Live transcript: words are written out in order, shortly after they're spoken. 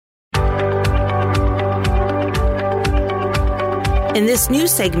In this new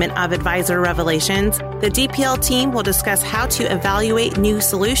segment of Advisor Revelations, the DPL team will discuss how to evaluate new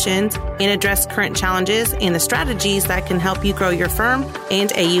solutions and address current challenges and the strategies that can help you grow your firm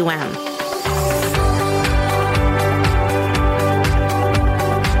and AUM.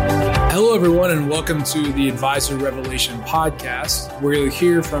 Hello, everyone, and welcome to the Advisor Revelation podcast, where you'll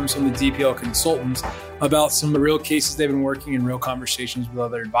hear from some of the DPL consultants about some of the real cases they've been working in real conversations with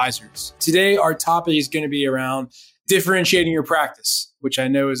other advisors. Today, our topic is going to be around differentiating your practice, which I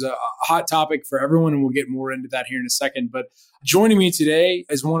know is a hot topic for everyone, and we'll get more into that here in a second. But joining me today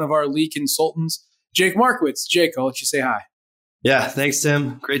is one of our lead consultants, Jake Markowitz. Jake, I'll let you say hi. Yeah, thanks,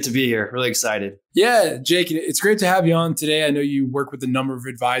 Tim. Great to be here. Really excited. Yeah, Jake, it's great to have you on today. I know you work with a number of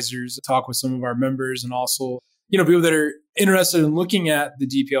advisors, talk with some of our members, and also, people that are interested in looking at the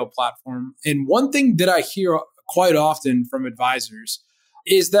DPL platform. And one thing that I hear quite often from advisors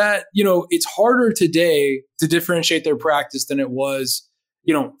is that, it's harder today to differentiate their practice than it was,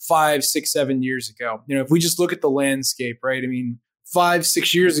 5, 6, 7 years ago. If we just look at the landscape, right? 5,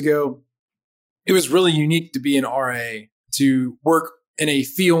 6 years ago, it was really unique to be an RA, to work in a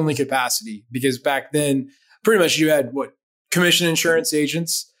fee-only capacity, because back then, pretty much you had commission insurance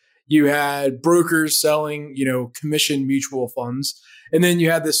agents, you had brokers selling, commission mutual funds, and then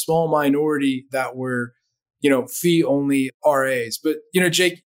you had this small minority that were, fee-only RAs. But,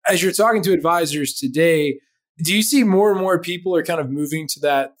 Jake, as you're talking to advisors today, do you see more and more people are kind of moving to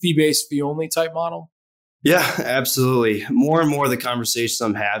that fee-based, fee-only type model? Yeah, absolutely. More and more of the conversations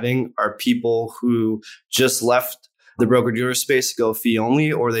I'm having are people who just left the broker-dealer space to go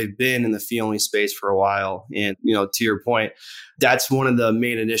fee-only, or they've been in the fee-only space for a while. And, to your point, that's one of the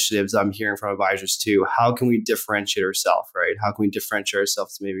main initiatives I'm hearing from advisors too. How can we differentiate ourselves, right? How can we differentiate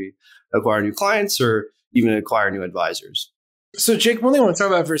ourselves to maybe acquire new clients or even acquire new advisors? So, Jake, one thing I want to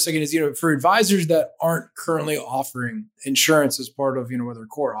talk about for a second is, for advisors that aren't currently offering insurance as part of, one of their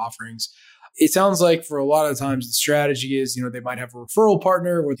core offerings, it sounds like for a lot of times the strategy is, they might have a referral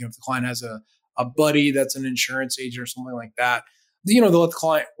partner, or, if the client has a buddy that's an insurance agent or something like that, they'll let the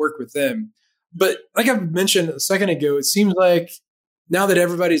client work with them. But like I mentioned a second ago, it seems like now that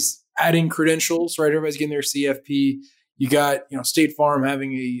everybody's adding credentials, right? Everybody's getting their CFP. You got, State Farm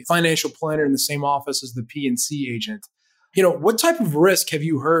having a financial planner in the same office as the P&C agent. What type of risk have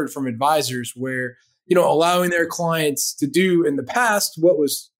you heard from advisors where, allowing their clients to do in the past what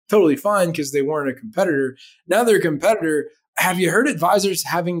was totally fine because they weren't a competitor, now they're a competitor? Have you heard advisors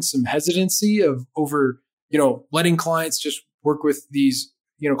having some hesitancy over, letting clients just work with these,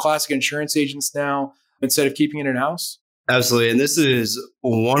 classic insurance agents now instead of keeping it in-house? Absolutely. And this is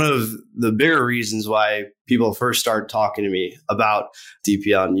one of the bigger reasons why people first start talking to me about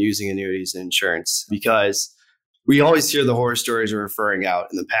DPL and using annuities and insurance, because we always hear the horror stories of referring out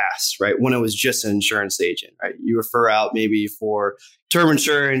in the past, right? When it was just an insurance agent, right? You refer out maybe for term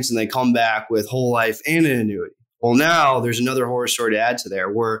insurance and they come back with whole life and an annuity. Well, now there's another horror story to add to there,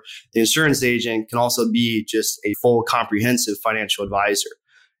 where the insurance agent can also be just a full comprehensive financial advisor.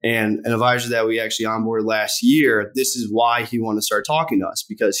 And an advisor that we actually onboarded last year, this is why he wanted to start talking to us,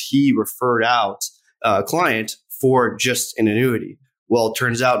 because he referred out a client for just an annuity. Well, it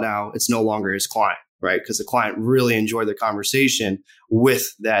turns out now it's no longer his client, right? Because the client really enjoyed the conversation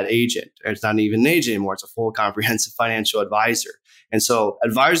with that agent. It's not even an agent anymore. It's a full comprehensive financial advisor. And so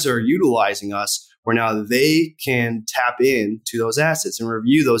advisors are utilizing us where now they can tap into those assets and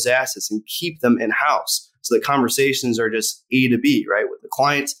review those assets and keep them in-house. So the conversations are just A to B, right? With the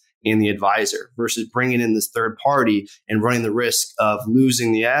client and the advisor, versus bringing in this third party and running the risk of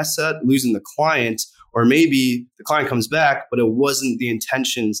losing the asset, losing the client, or maybe the client comes back, but it wasn't the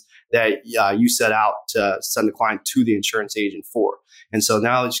intentions that you set out to send the client to the insurance agent for. And so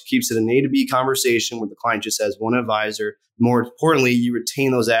now it just keeps it an A to B conversation where the client just has one advisor. More importantly, you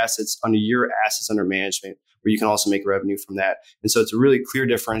retain those assets under your assets under management, where you can also make revenue from that. And so it's a really clear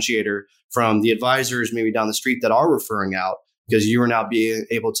differentiator from the advisors maybe down the street that are referring out, because you are now being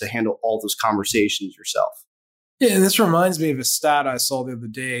able to handle all those conversations yourself. Yeah, and this reminds me of a stat I saw the other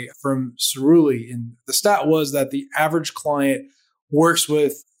day from Cerulli. And the stat was that the average client works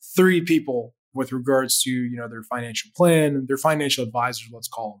with 3 people with regards to, their financial plan, their financial advisors, let's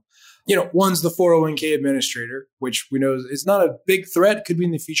call them. One's the 401k administrator, which we know is not a big threat, could be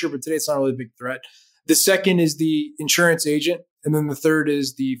in the future, but today it's not really a big threat. The second is the insurance agent. And then the third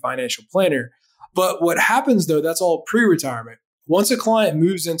is the financial planner. But what happens though, that's all pre-retirement. Once a client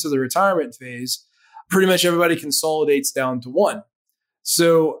moves into the retirement phase, pretty much everybody consolidates down to one.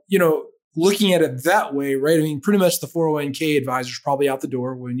 So, looking at it that way, right? Pretty much the 401k advisor is probably out the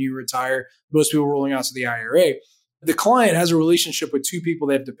door when you retire. Most people rolling out to the IRA. The client has a relationship with 2 people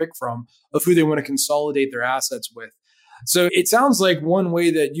they have to pick from of who they want to consolidate their assets with. So it sounds like one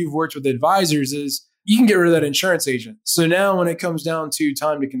way that you've worked with advisors is you can get rid of that insurance agent. So now when it comes down to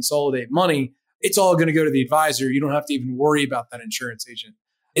time to consolidate money, it's all going to go to the advisor. You don't have to even worry about that insurance agent.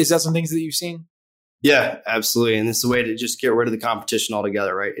 Is that some things that you've seen? Yeah, absolutely. And it's a way to just get rid of the competition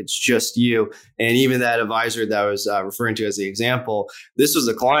altogether, right? It's just you. And even that advisor that I was referring to as the example, this was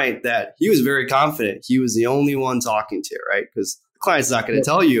a client that he was very confident. He was the only one talking to, right? Because the client's not going to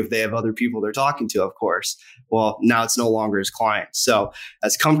tell you if they have other people they're talking to, of course. Well, now it's no longer his client. So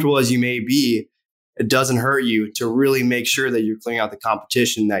as comfortable as you may be, it doesn't hurt you to really make sure that you're clearing out the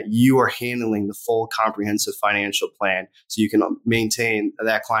competition, that you are handling the full comprehensive financial plan so you can maintain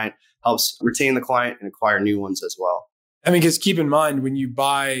that client, helps retain the client and acquire new ones as well. I mean, because keep in mind when you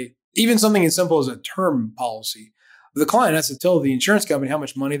buy even something as simple as a term policy, the client has to tell the insurance company how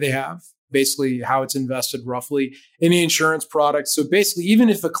much money they have, basically how it's invested roughly in the insurance product. So basically, even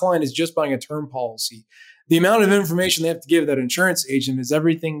if a client is just buying a term policy, the amount of information they have to give that insurance agent is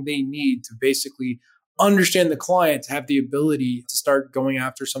everything they need to basically understand the client, to have the ability to start going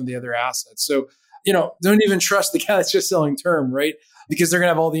after some of the other assets. So, don't even trust the guy that's just selling term, right? Because they're going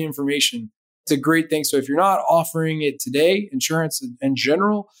to have all the information. It's a great thing. So if you're not offering it today, insurance in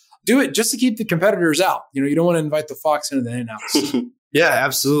general, do it just to keep the competitors out. You don't want to invite the fox into the henhouse. Yeah,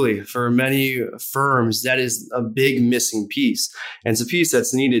 absolutely. For many firms, that is a big missing piece. And it's a piece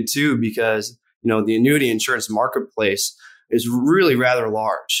that's needed too, because, the annuity insurance marketplace is really rather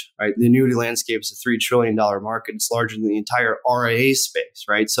large, right? The annuity landscape is a $3 trillion market. It's larger than the entire RIA space,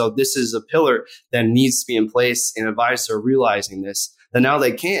 right? So this is a pillar that needs to be in place, and advisors are realizing this, that now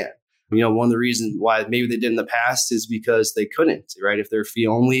they can. One of the reasons why maybe they did in the past is because they couldn't, right? If they're fee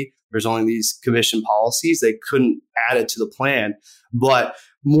only, there's only these commission policies, they couldn't add it to the plan. But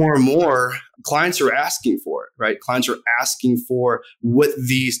more and more clients are asking for it, right? Clients are asking for what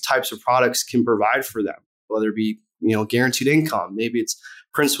these types of products can provide for them, whether it be guaranteed income. Maybe it's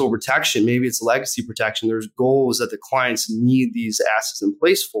principal protection. Maybe it's legacy protection. There's goals that the clients need these assets in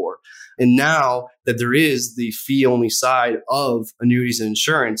place for. And now that there is the fee only side of annuities and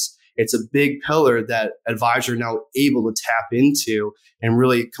insurance, it's a big pillar that advisors are now able to tap into and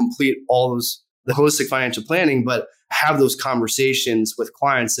really complete all the holistic financial planning, but have those conversations with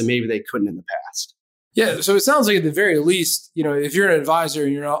clients that maybe they couldn't in the past. Yeah. So it sounds like at the very least, if you're an advisor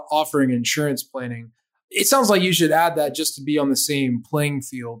and you're not offering insurance planning, it sounds like you should add that just to be on the same playing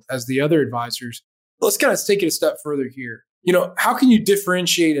field as the other advisors. Let's kind of take it a step further here. How can you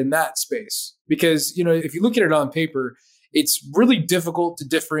differentiate in that space? Because, if you look at it on paper, it's really difficult to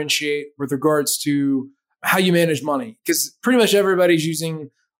differentiate with regards to how you manage money, because pretty much everybody's using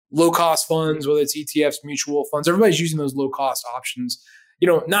low-cost funds, whether it's ETFs, mutual funds. Everybody's using those low-cost options.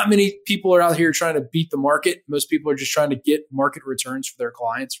 Not many people are out here trying to beat the market. Most people are just trying to get market returns for their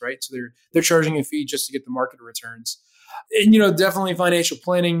clients, right? So they're charging a fee just to get the market returns. And, definitely financial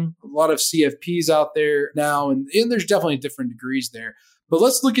planning, a lot of CFPs out there now, and there's definitely different degrees there. But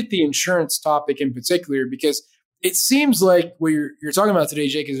let's look at the insurance topic in particular, because it seems like what you're talking about today,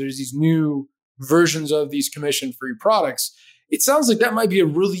 Jake, is there's these new versions of these commission-free products. It sounds like that might be a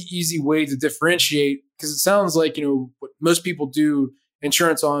really easy way to differentiate, because it sounds like, what most people do,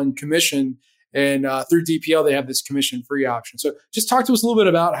 insurance on commission, and through DPL, they have this commission-free option. So just talk to us a little bit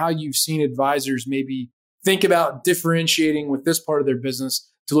about how you've seen advisors maybe think about differentiating with this part of their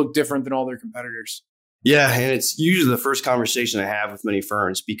business to look different than all their competitors. Yeah, and it's usually the first conversation I have with many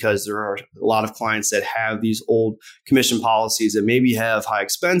firms, because there are a lot of clients that have these old commission policies that maybe have high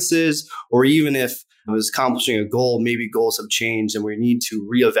expenses, or even if it was accomplishing a goal, maybe goals have changed and we need to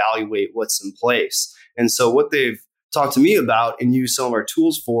reevaluate what's in place. And so what they've talked to me about and use some of our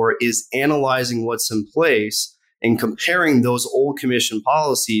tools for is analyzing what's in place and comparing those old commission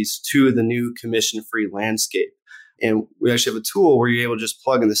policies to the new commission-free landscape. And we actually have a tool where you're able to just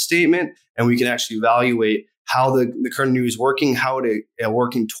plug in the statement, and we can actually evaluate how the current annuity is working, how it is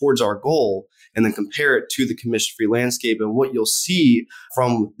working towards our goal, and then compare it to the commission-free landscape. And what you'll see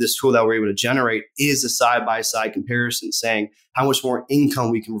from this tool that we're able to generate is a side-by-side comparison, saying how much more income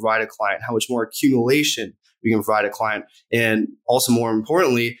we can provide a client, how much more accumulation we can provide a client, and also more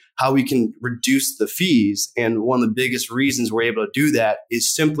importantly, how we can reduce the fees. And one of the biggest reasons we're able to do that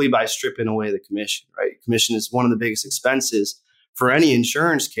is simply by stripping away the commission, right? Commission is one of the biggest expenses for any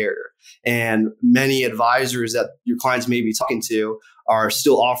insurance carrier. And many advisors that your clients may be talking to are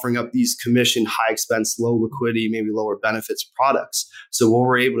still offering up these commission, high expense, low liquidity, maybe lower benefits products. So what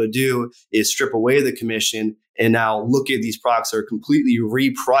we're able to do is strip away the commission and now look at these products that are completely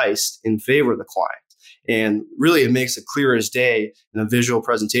repriced in favor of the client. And really, it makes it clear as day in a visual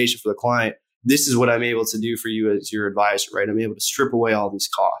presentation for the client this is what I'm able to do for you as your advisor, right? I'm able to strip away all these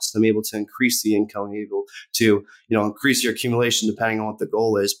costs. I'm able to increase the income, I'm able to, increase your accumulation depending on what the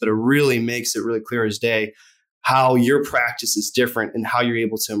goal is. But it really makes it really clear as day how your practice is different and how you're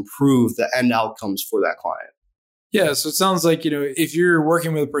able to improve the end outcomes for that client. Yeah. So it sounds like, if you're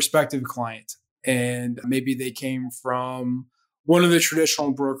working with a prospective client and maybe they came from one of the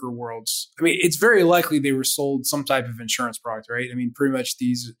traditional broker worlds, it's very likely they were sold some type of insurance product, right? Pretty much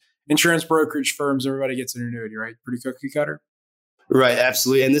these insurance brokerage firms, everybody gets an annuity, right? Pretty cookie cutter. Right,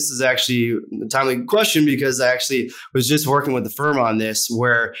 absolutely. And this is actually a timely question because I actually was just working with the firm on this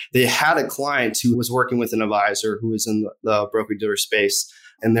where they had a client who was working with an advisor who was in the broker-dealer space,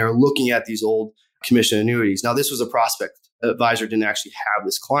 and they're looking at these old commission annuities. Now, this was a prospect. The advisor didn't actually have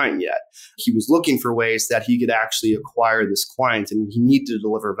this client yet. He was looking for ways that he could actually acquire this client, and he needed to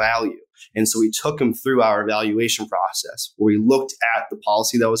deliver value. And so we took him through our evaluation process where we looked at the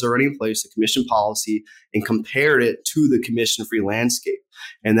policy that was already in place, the commission policy, and compared it to the commission-free landscape.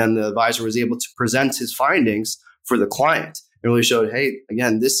 And then the advisor was able to present his findings for the client and really showed, hey,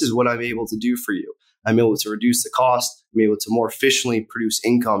 again, this is what I'm able to do for you. I'm able to reduce the cost. I'm able to more efficiently produce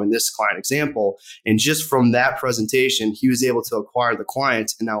income in this client example. And just from that presentation, he was able to acquire the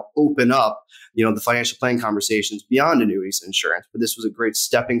client and now open up, the financial planning conversations beyond annuities and insurance. But this was a great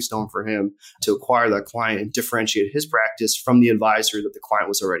stepping stone for him to acquire that client and differentiate his practice from the advisor that the client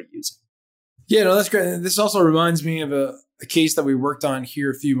was already using. Yeah, no, that's great. This also reminds me of a case that we worked on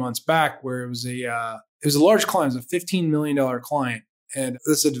here a few months back where it was a large client, it was a $15 million client. And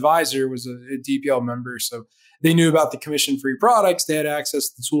this advisor was a DPL member. So they knew about the commission-free products. They had access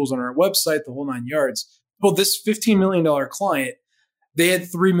to the tools on our website, the whole 9 yards. Well, this $15 million client, they had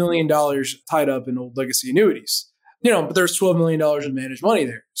 $3 million tied up in old legacy annuities. But there's $12 million in managed money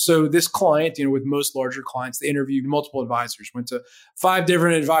there. So this client, with most larger clients, they interviewed multiple advisors, went to 5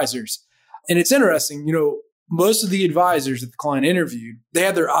 different advisors. And it's interesting, most of the advisors that the client interviewed, they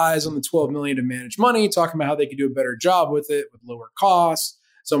had their eyes on the $12 million in managed money, talking about how they could do a better job with it with lower costs.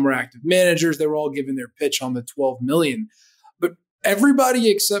 Some were active managers. They were all giving their pitch on the $12 million. But everybody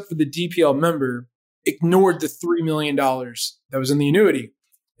except for the DPL member ignored the $3 million that was in the annuity.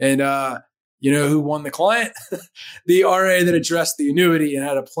 And who won the client? The RA that addressed the annuity and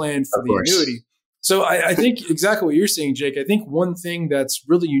had a plan for the annuity. So I think exactly what you're saying, Jake. I think one thing that's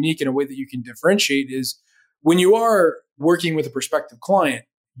really unique in a way that you can differentiate is when you are working with a prospective client,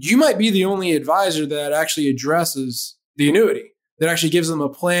 you might be the only advisor that actually addresses the annuity, that actually gives them a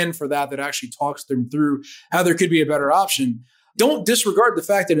plan for that actually talks them through how there could be a better option. Don't disregard the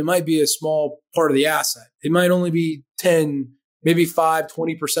fact that it might be a small part of the asset. It might only be 10, maybe 5,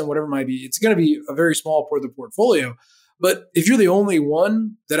 20%, whatever it might be. It's going to be a very small part of the portfolio. But if you're the only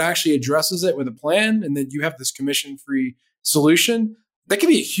one that actually addresses it with a plan and then you have this commission-free solution, that can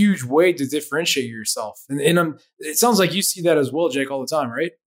be a huge way to differentiate yourself. And it sounds like you see that as well, Jake, all the time,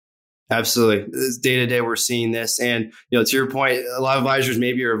 right? Absolutely. Day to day, we're seeing this. And, to your point, a lot of advisors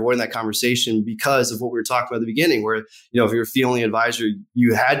maybe are avoiding that conversation because of what we were talking about at the beginning, where, if you're a fee only advisor,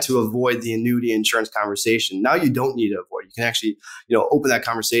 you had to avoid the annuity insurance conversation. Now you don't need to avoid. You can actually, open that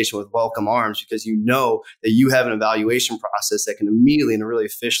conversation with welcome arms because you know that you have an evaluation process that can immediately and really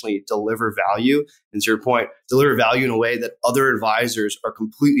efficiently deliver value. And to your point, deliver value in a way that other advisors are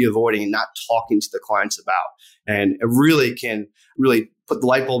completely avoiding and not talking to the clients about. And it really can put the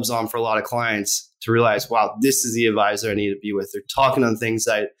light bulbs on for a lot of clients to realize, wow, this is the advisor I need to be with. They're talking on things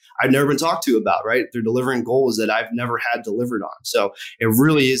that I've never been talked to about, right? They're delivering goals that I've never had delivered on. So it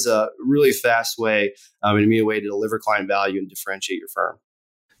really is a really fast way, and immediate way to deliver client value and differentiate your firm.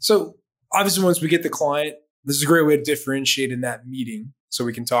 So obviously, once we get the client, this is a great way to differentiate in that meeting. So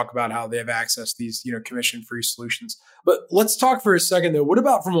we can talk about how they have access to these, commission-free solutions. But let's talk for a second, though. What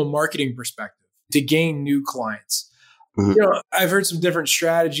about from a marketing perspective to gain new clients? Mm-hmm. I've heard some different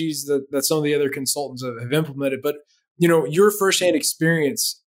strategies that some of the other consultants have implemented, but, your firsthand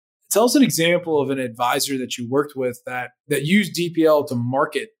experience, tell us an example of an advisor that you worked with that used DPL to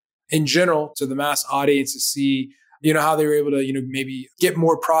market in general to the mass audience to see, how they were able to, maybe get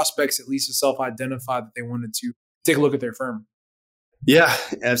more prospects, at least to self-identify that they wanted to take a look at their firm. Yeah,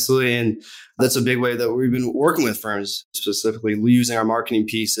 absolutely. And that's a big way that we've been working with firms, specifically using our marketing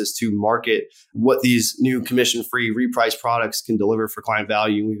pieces to market what these new commission-free repriced products can deliver for client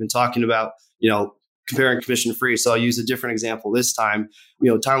value. We've been talking about, comparing commission-free. So I'll use a different example this time,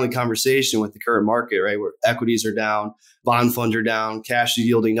 timely conversation with the current market, right? Where equities are down, bond funds are down, cash is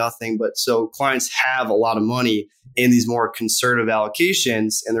yielding nothing. But so clients have a lot of money in these more conservative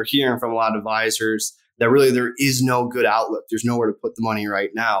allocations, and they're hearing from a lot of advisors that really there is no good outlook. There's nowhere to put the money right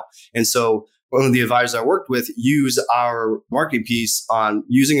now. And so one of the advisors I worked with use our marketing piece on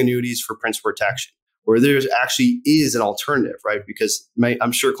using annuities for principal protection, where there's actually is an alternative, right? Because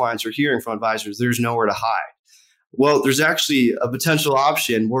I'm sure clients are hearing from advisors, there's nowhere to hide. Well, there's actually a potential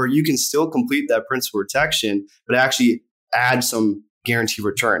option where you can still complete that principal protection, but actually add some guaranteed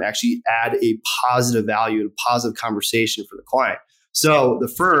return, actually add a positive value, a positive conversation for the client. So the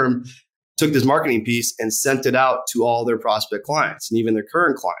firm took this marketing piece and sent it out to all their prospect clients and even their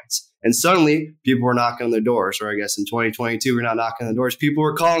current clients. And suddenly people were knocking on their doors, or I guess in 2022, we're not knocking on the doors. People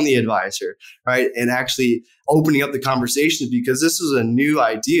were calling the advisor, right? And actually opening up the conversations because this is a new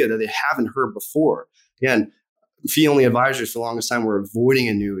idea that they haven't heard before. Again, fee-only advisors for the longest time were avoiding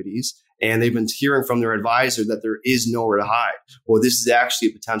annuities, and they've been hearing from their advisor that there is nowhere to hide. Well, this is actually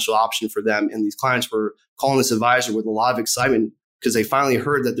a potential option for them. And these clients were calling this advisor with a lot of excitement because they finally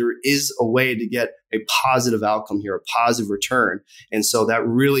heard that there is a way to get a positive outcome here, a positive return. And so that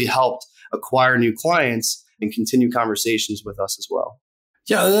really helped acquire new clients and continue conversations with us as well.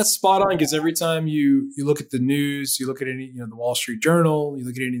 Yeah, that's spot on, because every time you look at the news, you look at any, the Wall Street Journal, you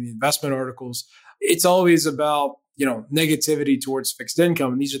look at any of the investment articles, it's always about, negativity towards fixed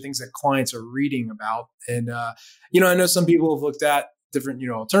income. And these are things that clients are reading about. And, I know some people have looked at different,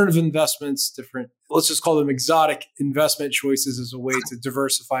 alternative investments, different, let's just call them exotic investment choices as a way to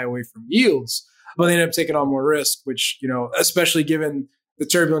diversify away from yields, but they end up taking on more risk, which, especially given the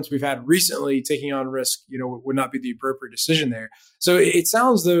turbulence we've had recently, taking on risk, would not be the appropriate decision there. So it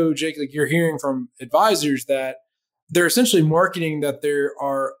sounds though, Jake, like you're hearing from advisors that they're essentially marketing that there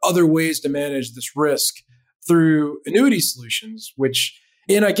are other ways to manage this risk through annuity solutions,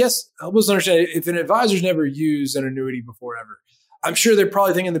 and I guess help us understand, if an advisor's never used an annuity before ever, I'm sure they're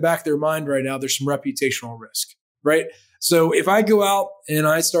probably thinking in the back of their mind right now, there's some reputational risk, right? So if I go out and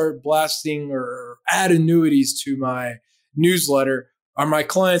I start blasting or add annuities to my newsletter, are my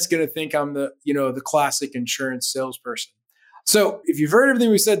clients going to think I'm the classic insurance salesperson? So if you've heard everything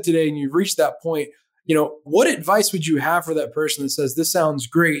we said today and you've reached that point, what advice would you have for that person that says, this sounds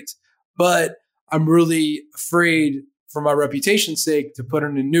great, but I'm really afraid for my reputation's sake to put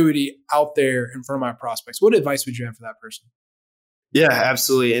an annuity out there in front of my prospects? What advice would you have for that person? Yeah,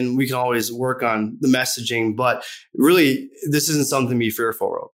 absolutely. And we can always work on the messaging, but really, this isn't something to be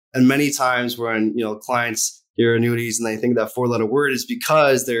fearful of. And many times when, clients hear annuities and they think that four-letter word is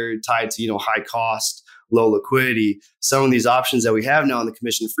because they're tied to, high cost, low liquidity. Some of these options that we have now on the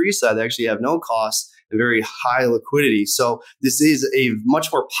commission-free side, they actually have no cost and very high liquidity. So this is a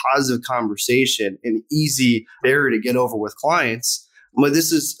much more positive conversation, an easy barrier to get over with clients. But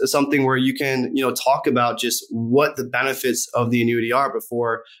this is something where you can, talk about just what the benefits of the annuity are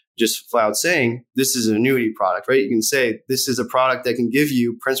before just flat out saying this is an annuity product, right? You can say this is a product that can give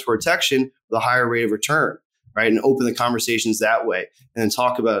you principal protection with a higher rate of return, right? And open the conversations that way, and then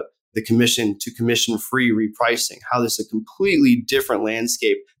talk about the commission to commission free repricing, how this is a completely different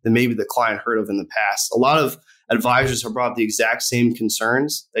landscape than maybe the client heard of in the past. A lot of advisors have brought up the exact same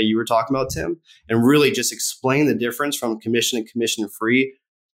concerns that you were talking about, Tim, and really just explain the difference from commission to commission free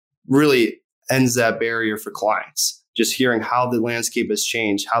really ends that barrier for clients. Just hearing how the landscape has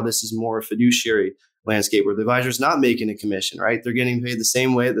changed, how this is more a fiduciary landscape where the advisor is not making a commission, right? They're getting paid the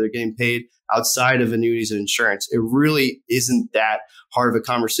same way that they're getting paid outside of annuities and insurance. It really isn't that hard of a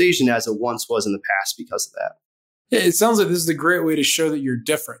conversation as it once was in the past because of that. Yeah, it sounds like this is a great way to show that you're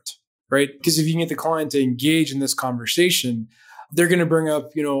different, right? Because if you can get the client to engage in this conversation, they're going to bring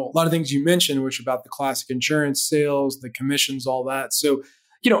up, a lot of things you mentioned, which about the classic insurance sales, the commissions, all that. So,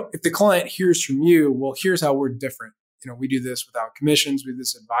 if the client hears from you, well, here's how we're different. We do this without commissions, we do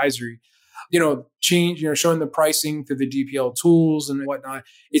this advisory, showing the pricing through the DPL tools and whatnot.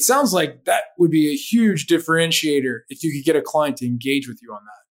 It sounds like that would be a huge differentiator if you could get a client to engage with you on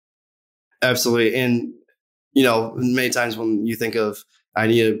that. Absolutely. And, many times when you think of, I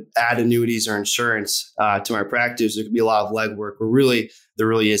need to add annuities or insurance to my practice, there could be a lot of legwork, but there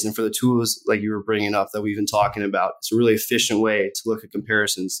really isn't. For the tools like you were bringing up that we've been talking about, it's a really efficient way to look at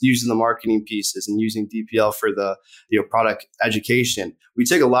comparisons, using the marketing pieces and using DPL for the product education. We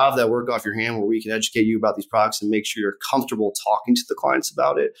take a lot of that work off your hand where we can educate you about these products and make sure you're comfortable talking to the clients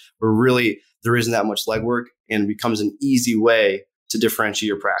about it, where really there isn't that much legwork and it becomes an easy way to differentiate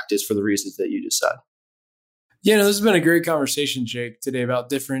your practice for the reasons that you just said. Yeah, this has been a great conversation, Jake, today about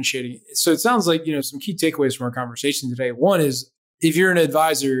differentiating. So it sounds like, some key takeaways from our conversation today. One is, if you're an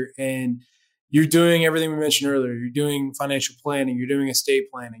advisor and you're doing everything we mentioned earlier, you're doing financial planning, you're doing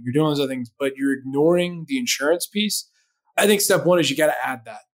estate planning, you're doing those other things, but you're ignoring the insurance piece, I think step one is you got to add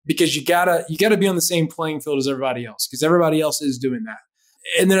that, because you got to be on the same playing field as everybody else, because everybody else is doing that.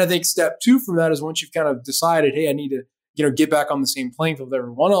 And then I think step two from that is, once you've kind of decided, hey, I need to, get back on the same playing field with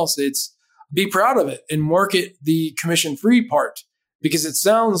everyone else, it's be proud of it and market the commission-free part, because it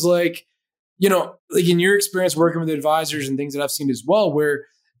sounds like, like in your experience working with advisors and things that I've seen as well, where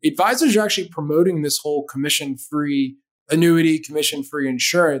advisors are actually promoting this whole commission-free annuity, commission-free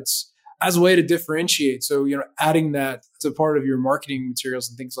insurance as a way to differentiate. So, adding that as a part of your marketing materials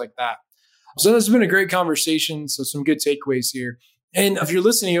and things like that. So this has been a great conversation. So some good takeaways here. And if you're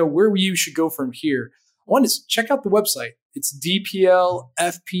listening, where you should go from here, one is check out the website. It's dplfp.com.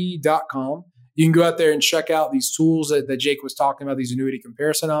 You can go out there and check out these tools that Jake was talking about, these annuity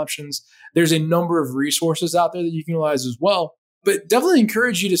comparison options. There's a number of resources out there that you can utilize as well. But definitely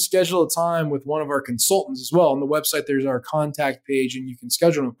encourage you to schedule a time with one of our consultants as well. On the website, there's our contact page and you can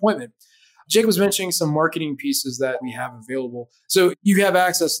schedule an appointment. Jake was mentioning some marketing pieces that we have available. So you have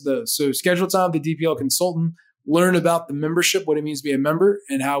access to those. So schedule time with the DPL consultant, learn about the membership, what it means to be a member,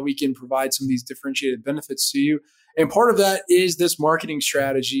 and how we can provide some of these differentiated benefits to you. And part of that is this marketing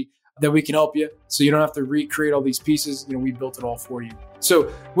strategy that we can help you so you don't have to recreate all these pieces. We built it all for you.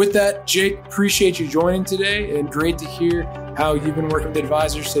 So with that, Jake, appreciate you joining today, and great to hear how you've been working with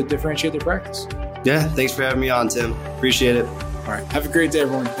advisors to differentiate their practice. Yeah, thanks for having me on, Tim. Appreciate it. All right. Have a great day,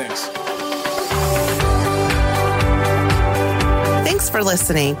 everyone. Thanks. Thanks for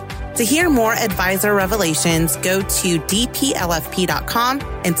listening. To hear more Advisor Revelations, go to dplfp.com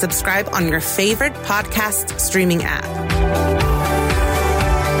and subscribe on your favorite podcast streaming app.